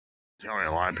Tell me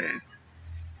why, man.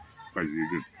 Because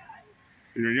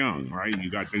you're young, right?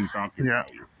 You got things to occupy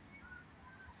you.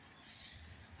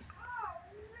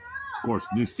 Of course,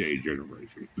 this day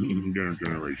generation,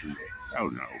 hell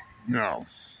no. No.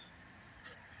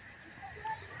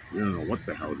 You don't know what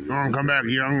the hell. We're gonna come back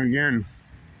young again.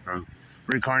 Huh?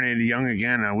 Reincarnated young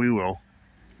again, and we will.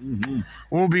 Mm-hmm.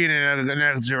 We'll be in the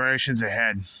next generations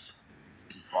ahead.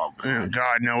 Oh, God.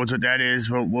 God knows what that is,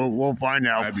 but we'll find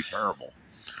out. That'd be terrible.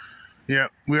 Yeah,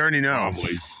 we already know.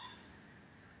 Probably.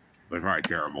 But probably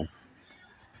terrible.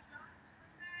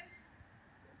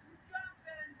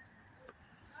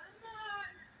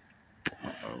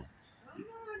 Uh-oh.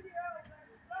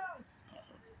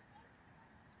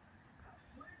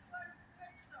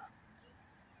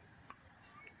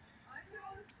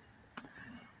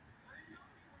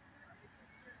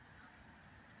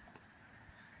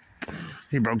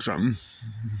 He broke something.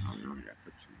 I don't know, you gotta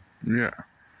fix it. Yeah.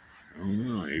 I don't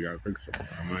know, you gotta fix something.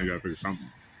 I might gotta fix something.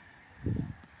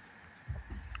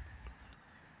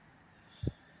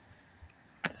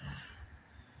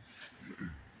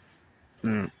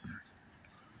 Yeah.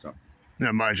 What's up?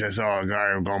 Not much. I saw a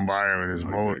guy going by with his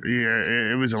motor.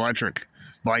 Yeah, it was electric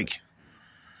bike.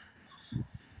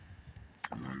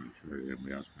 I'm sure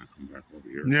everybody else can come back over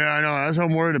here. Yeah, I know. That's what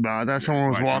I'm worried about. I thought someone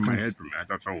was I turned my walking. head from that. I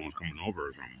thought someone was coming over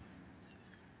or something.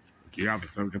 Yeah,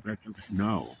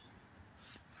 no.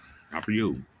 Not for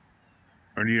you.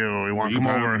 Or do you want to You come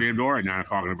pound over? the damn door at 9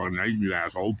 o'clock in the fucking night, you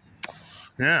asshole.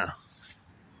 Yeah.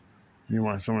 You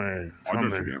want someone to I come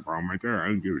just in? got a problem right there. I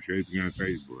don't give a shit. You're gonna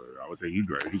say, but I would say you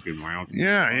drive. You came to my house.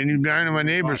 Yeah, and you've been to my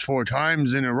neighbors 4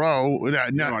 times in a row.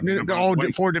 All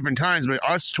 4 different times, but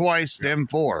us twice, them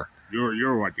 4.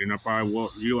 You're watching up.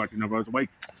 You're watching up. I was awake.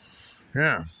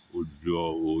 Yeah.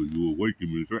 You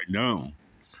awakened me. No,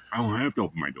 I don't have to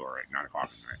open my door at 9 o'clock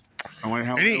at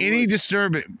night. Any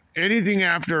disturbance, anything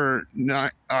after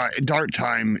dark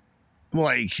time,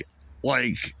 like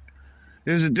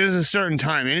there's a certain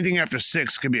time. Anything after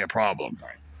 6 could be a problem.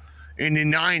 Right. And in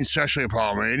 9, especially a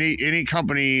problem. Any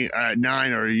company at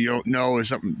 9 or you don't know is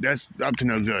something that's up to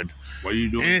no good. What are you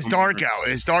doing? And it's dark out.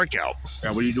 It's dark out.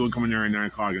 Yeah, what are you doing coming there at 9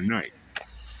 o'clock at night?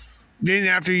 Then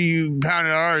after you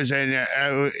pounded ours, and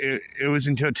it was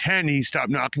until 10, he stopped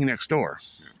knocking next door.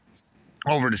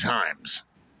 Over the times.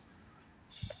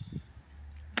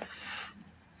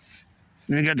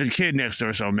 And they got the kid next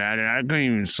door so mad, and I couldn't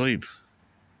even sleep.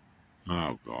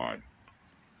 Oh God.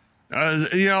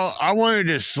 I wanted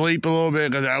to sleep a little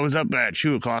bit because I was up at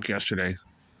 2 o'clock yesterday.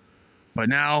 But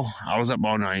now I was up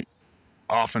all night,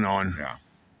 off and on. Yeah.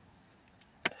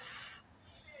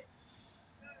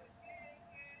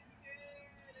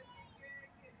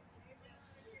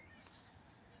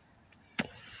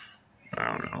 I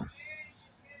don't know.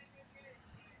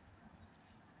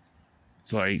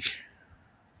 It's like,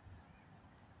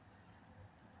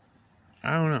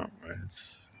 I don't know.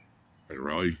 But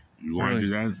really? You want to do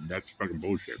that? That's fucking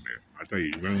bullshit, man. I tell you,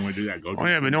 you really want to do that? Go. Oh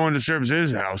yeah, but no one disturbs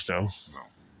his house though. No.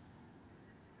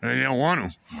 And they don't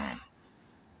want to. No.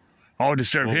 I'll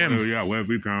disturb him. Yeah, what if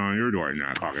we pound on your door at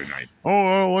 9 o'clock at night? Oh,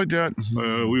 I don't like that. What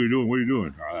are you doing? What are you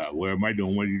doing? What am I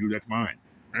doing? What do you do? That's mine.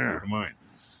 Yeah. That's mine.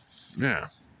 Yeah.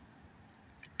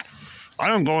 I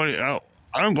don't go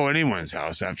to anyone's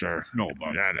house after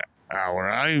that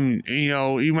hour.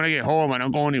 Even when I get home, I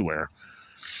don't go anywhere.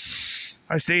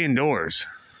 I stay indoors.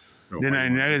 So Then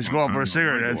I just go out for a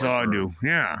cigarette. That's all I do.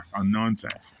 Yeah. On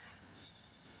nonsense.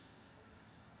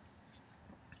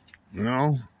 You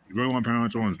know? You really want to pound on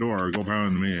someone's door, or go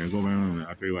pound on me, and go pound on me.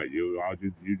 I'll tell you what, you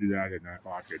do that at 9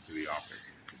 o'clock, get to the office.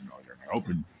 No, they're not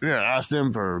open. Yeah, ask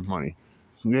them for money.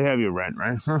 They have your rent,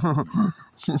 right? I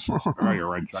got your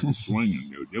rent fucking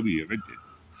swinging, dude. You'll be evicted.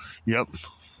 Yep.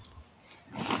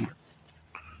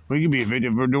 We could be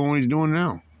evicted for doing what he's doing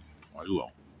now. I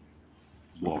will.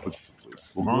 Well, good.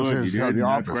 You did.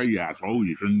 That's great, you asshole.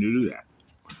 You shouldn't do that.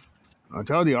 I'll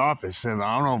tell the office, and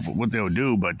I don't know what they'll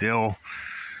do, but they'll...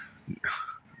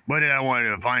 But then I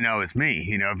wanted to find out it's me.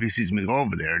 You know, if he sees me go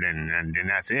over there, then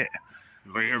that's it.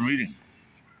 It's like your meeting.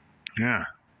 Yeah.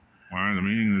 Well, the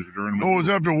meeting is during the meeting. Oh, it's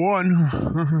after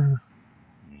 1.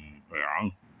 Yeah.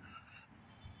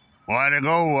 Well, I had to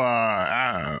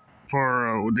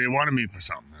go they wanted me for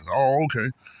something. I was, oh, okay.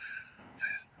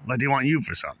 Like they want you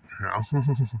for something, you know?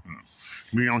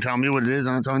 You don't tell me what it is,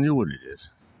 I'm not telling you what it is.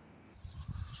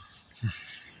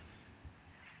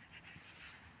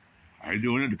 I ain't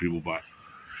doing it to people, but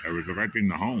it was affecting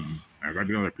the home. I got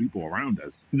the other people around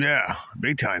us. Yeah,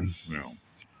 big time. You know.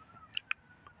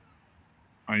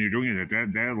 And you're doing it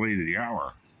at that late of the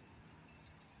hour.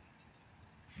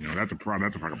 You know, that's a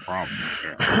fucking problem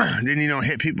right there. Then you don't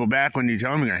hit people back when you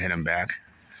tell them you're going to hit them back.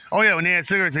 Oh, yeah, when they had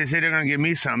cigarettes, they said they're going to give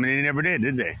me some, and they never did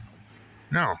they?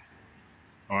 No.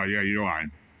 Oh, yeah, you're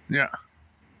lying. Yeah.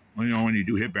 Well, you know, when you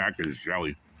do hit back, it's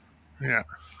jelly. Yeah.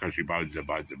 Because she buds, just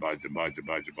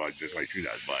like she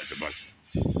does, buds.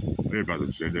 Their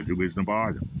brother said that you was in the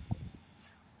bud.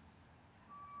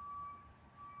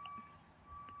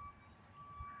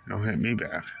 Don't hit me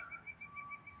back.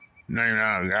 No, you're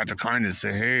not. I got the kindness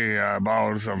to say, hey, I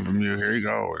borrowed something from you. Here you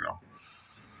go. You know.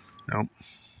 Nope.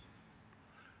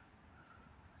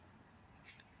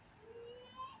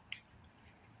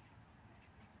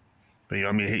 But you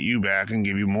want me to hit you back and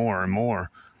give you more and more.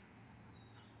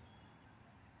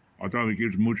 I thought he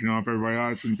keeps mooching off everybody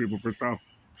asking people for stuff.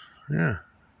 Yeah.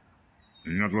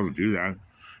 And you're not supposed to do that.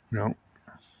 No.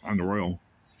 I'm the royal.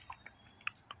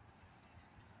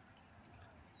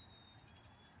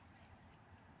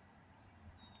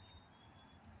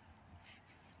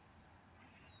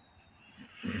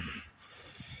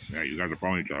 Yeah, you guys are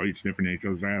following each other. You're sniffing each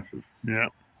other's asses.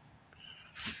 Yep.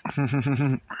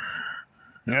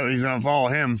 Yeah, he's going to follow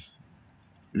him.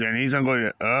 Then he's going to go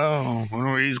to, I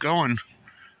wonder where he's going.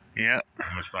 Yep.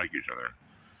 You must like each other.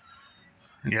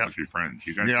 Yep. You must be friends.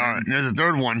 You guys Yeah, friends? there's a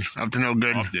third one up to no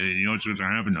good. Oh, you know what's going to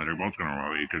happen, though? They're both going to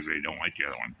roll you because they don't like the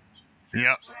other one.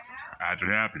 Yep. That's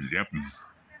what happens, yep.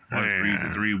 Well, Yeah.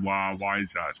 the three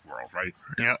wise squirrels, right?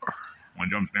 Yep. One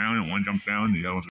jumps down and one jumps down, the other one's